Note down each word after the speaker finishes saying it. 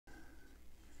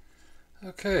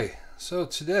Okay, so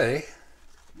today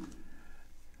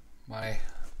my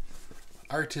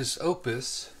Artis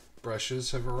Opus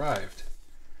brushes have arrived.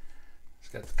 It's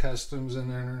got the customs and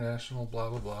international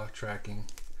blah blah blah tracking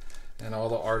and all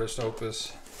the Artis Opus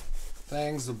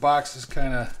things. The box is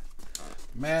kind of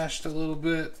mashed a little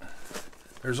bit.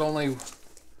 There's only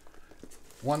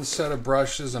one set of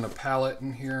brushes and a palette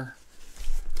in here.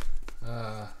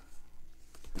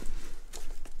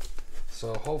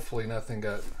 So hopefully nothing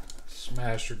got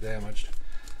smashed or damaged.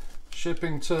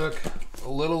 Shipping took a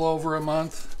little over a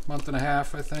month and a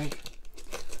half, I think.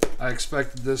 I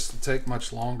expected this to take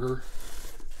much longer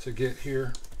to get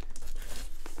here.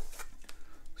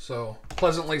 So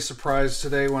pleasantly surprised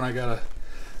today when I got a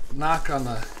knock on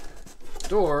the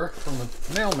door from the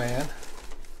mailman.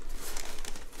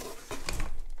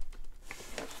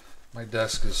 My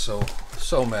desk is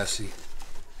so messy.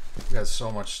 I got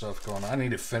so much stuff going on. I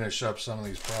need to finish up some of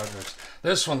these projects.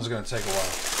 This one's going to take a while,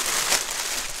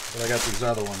 but I got these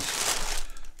other ones.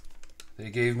 They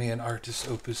gave me an Artis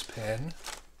Opus pen.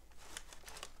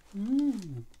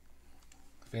 Ooh,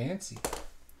 fancy.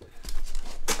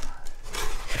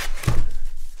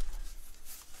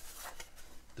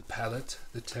 The palette,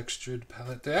 the textured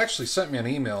palette. They actually sent me an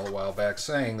email a while back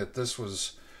saying that this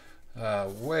was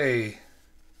way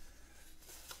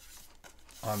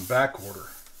on back order.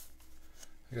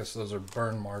 I guess those are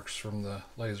burn marks from the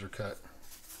laser cut.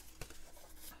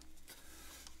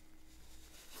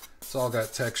 It's all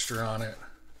got texture on it.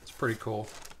 It's pretty cool.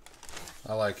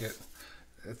 I like it.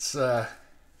 It's I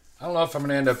don't know if I'm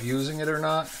gonna end up using it or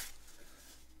not.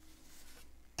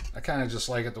 I kind of just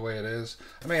like it the way it is.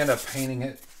 I may end up painting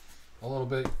it a little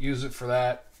bit, use it for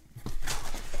that,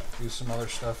 do some other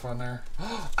stuff on there.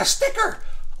 A sticker!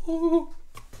 Ooh.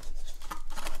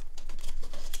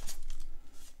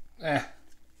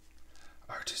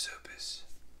 Artis Opus.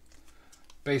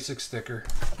 Basic sticker.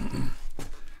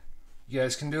 You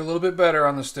guys can do a little bit better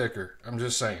on the sticker. I'm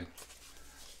just saying.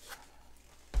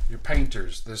 Your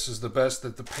painters. This is the best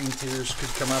that the painters could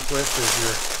come up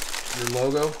with as your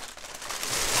logo.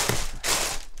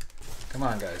 Come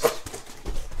on, guys.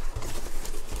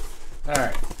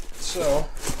 Alright. So,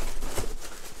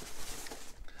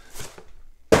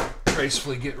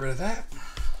 gracefully get rid of that.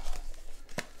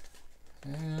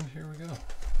 And here we go.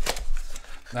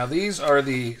 Now these are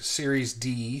the Series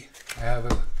D. I have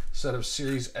a set of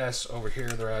Series S over here.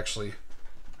 They're actually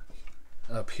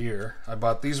up here. I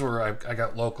bought these I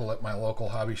got local at my local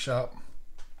hobby shop.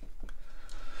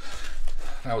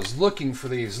 I was looking for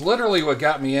these. Literally what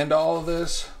got me into all of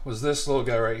this was this little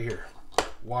guy right here.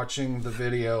 Watching the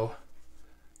video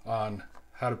on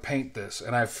how to paint this.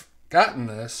 And I've gotten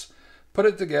this, put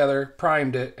it together,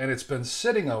 primed it, and it's been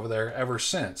sitting over there ever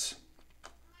since.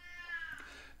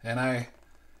 And I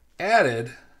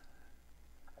added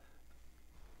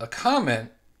a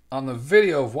comment on the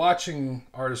video of watching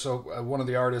one of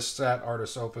the artists at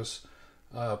Artis Opus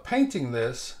painting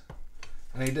this,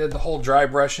 and he did the whole dry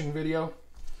brushing video.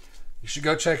 You should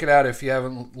go check it out if you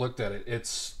haven't looked at it.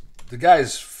 The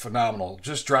guy's phenomenal.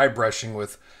 Just dry brushing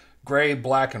with gray,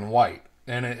 black, and white,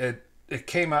 and it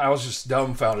came out. I was just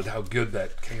dumbfounded how good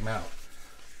that came out.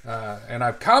 And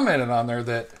I've commented on there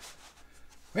that,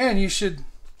 man, you should,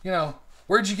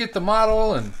 where'd you get the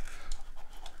model? And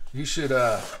you should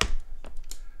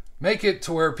make it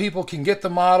to where people can get the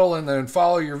model and then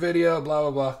follow your video, blah,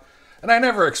 blah, blah. And I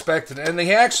never expected it. And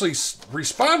he actually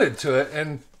responded to it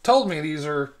and told me these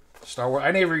are Star Wars.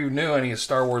 I never even knew any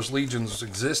Star Wars Legions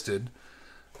existed.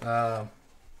 So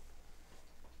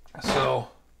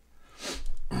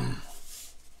I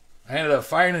ended up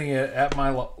finding it at my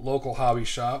local hobby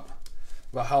shop,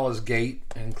 Valhalla's Gate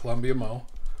in Columbia, Mo.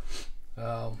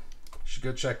 You should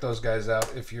go check those guys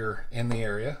out if you're in the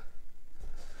area.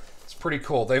 It's pretty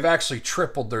cool. They've actually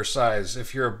tripled their size.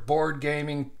 If you're a board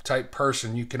gaming type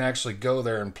person, you can actually go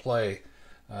there and play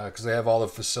because they have all the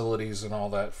facilities and all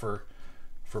that for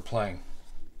playing.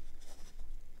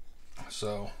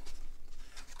 So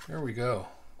here we go.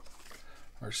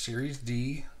 Our Series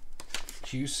D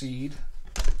QC'd.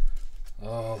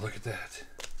 Oh, look at that.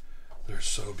 They're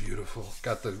so beautiful.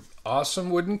 Got the awesome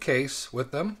wooden case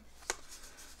with them.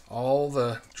 All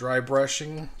the dry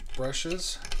brushing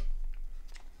brushes.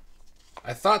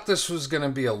 I thought this was going to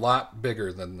be a lot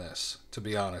bigger than this, to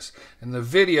be honest. In the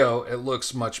video, it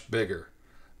looks much bigger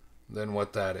than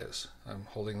what that is. I'm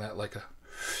holding that like a...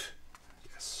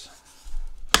 Yes.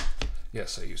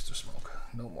 Yes, I used to smoke.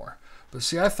 No more. But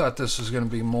see, I thought this was going to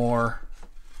be more...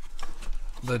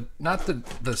 Not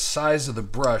the size of the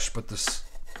brush, but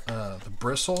the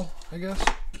bristle, I guess.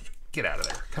 Get out of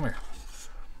there. Come here.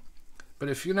 But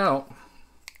if you know,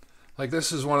 like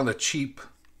this is one of the cheap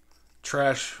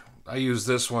trash. I use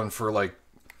this one for like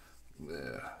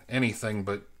anything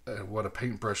but what a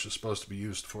paintbrush is supposed to be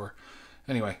used for.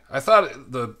 Anyway, I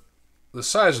thought the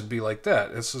size would be like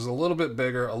that. This is a little bit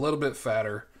bigger, a little bit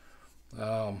fatter.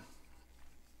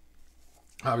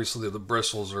 Obviously, the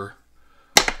bristles are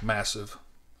massive.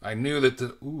 I knew that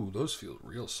ooh, those feel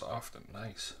real soft and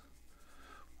nice.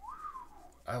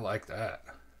 I like that.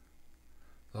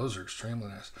 Those are extremely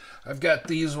nice. I've got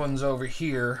these ones over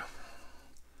here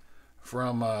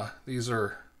from, these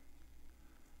are,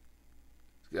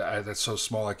 yeah, that's so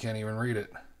small I can't even read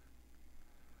it.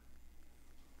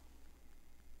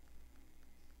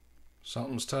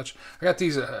 Something's touch. I got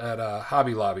these at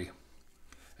Hobby Lobby.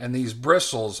 And these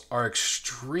bristles are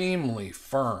extremely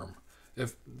firm.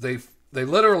 If they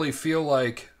literally feel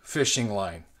like fishing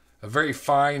line. A very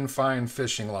fine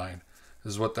fishing line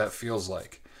is what that feels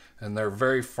like. And they're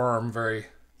very firm, very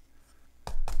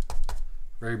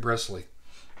bristly.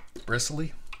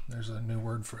 Bristly? There's a new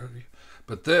word for it.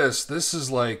 But this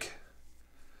is like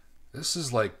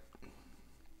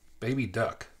baby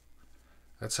duck.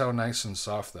 That's how nice and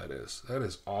soft that is. That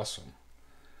is awesome.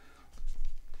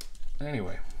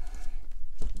 Anyway,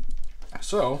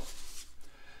 so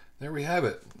there we have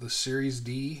it. The Series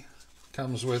D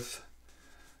comes with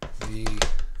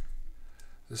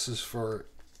this is for,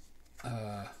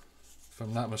 if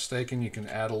I'm not mistaken, you can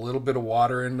add a little bit of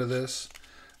water into this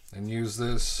and use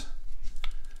this.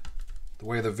 The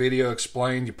way the video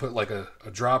explained, you put like a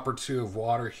drop or two of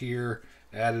water here,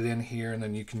 add it in here, and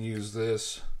then you can use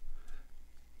this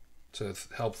to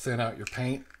help thin out your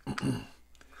paint.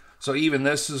 So even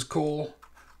this is cool.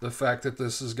 The fact that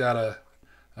this has got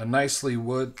a nice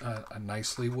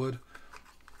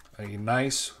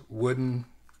wooden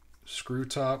screw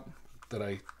top that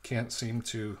I can't seem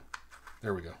to.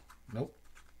 There we go. Nope.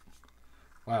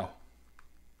 Wow.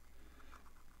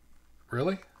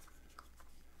 Really?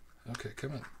 Okay,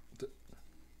 come on.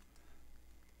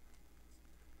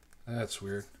 That's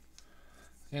weird.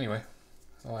 Anyway,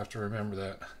 I'll have to remember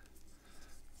that.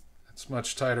 It's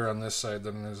much tighter on this side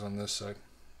than it is on this side.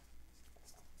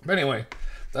 But anyway,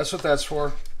 that's what that's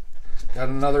for. Got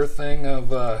another thing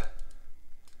of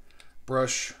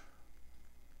brush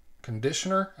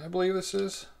conditioner, I believe this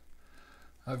is.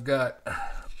 I've got,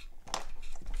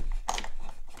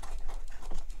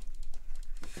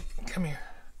 come here,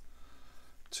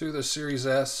 two of the Series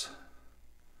S.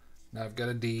 Now I've got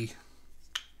a D.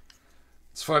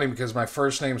 It's funny because my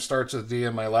first name starts with D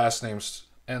and my last name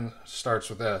starts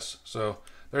with S. So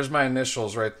there's my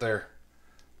initials right there.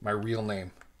 My real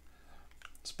name.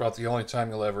 It's about the only time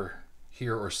you'll ever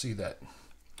hear or see that.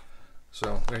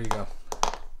 So there you go.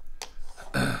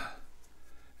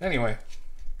 Anyway,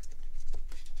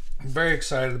 I'm very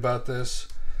excited about this.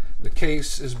 The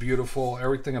case is beautiful.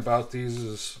 Everything about these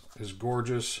is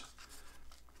gorgeous.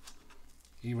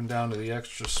 Even down to the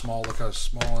extra small. Look how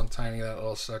small and tiny that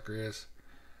little sucker is.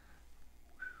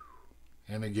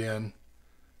 And again,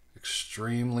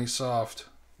 extremely soft.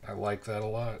 I like that a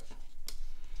lot.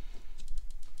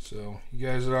 So you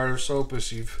guys at Artis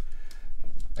Opus,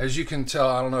 as you can tell,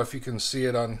 I don't know if you can see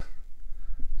it in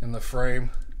the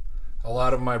frame, a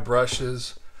lot of my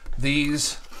brushes,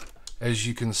 these, as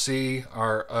you can see,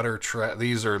 are utter trash.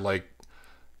 These are like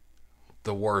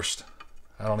the worst.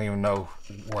 I don't even know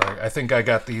where. I think I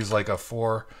got these like a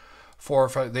 4 or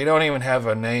 5. They don't even have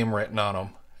a name written on them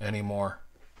anymore.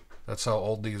 That's how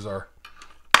old these are.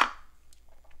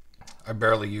 I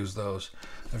barely use those.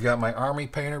 I've got my Army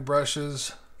Painter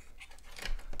brushes.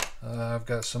 I've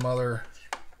got some other,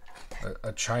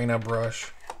 a China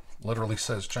brush. Literally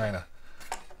says China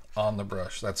on the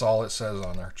brush. That's all it says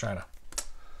on there, China.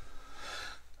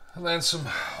 And then some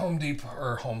Home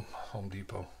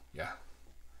Depot, yeah.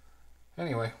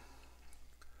 Anyway,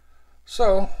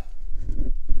 so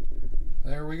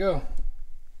there we go.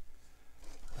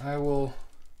 I will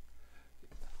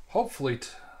hopefully,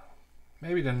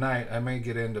 maybe tonight, I may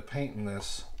get into painting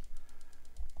this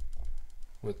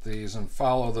with these and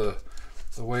follow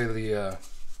the way the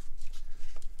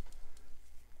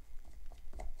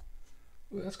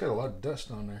ooh, that's got a lot of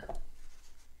dust on there.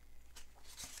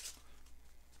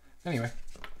 Anyway,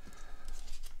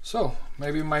 so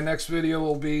maybe my next video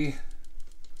will be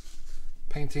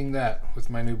painting that with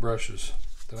my new brushes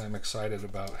that I'm excited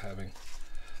about having.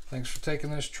 Thanks for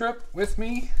taking this trip with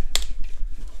me.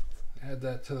 Add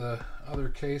that to the other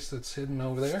case that's hidden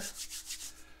over there.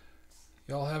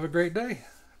 Y'all have a great day.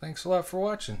 Thanks a lot for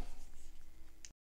watching.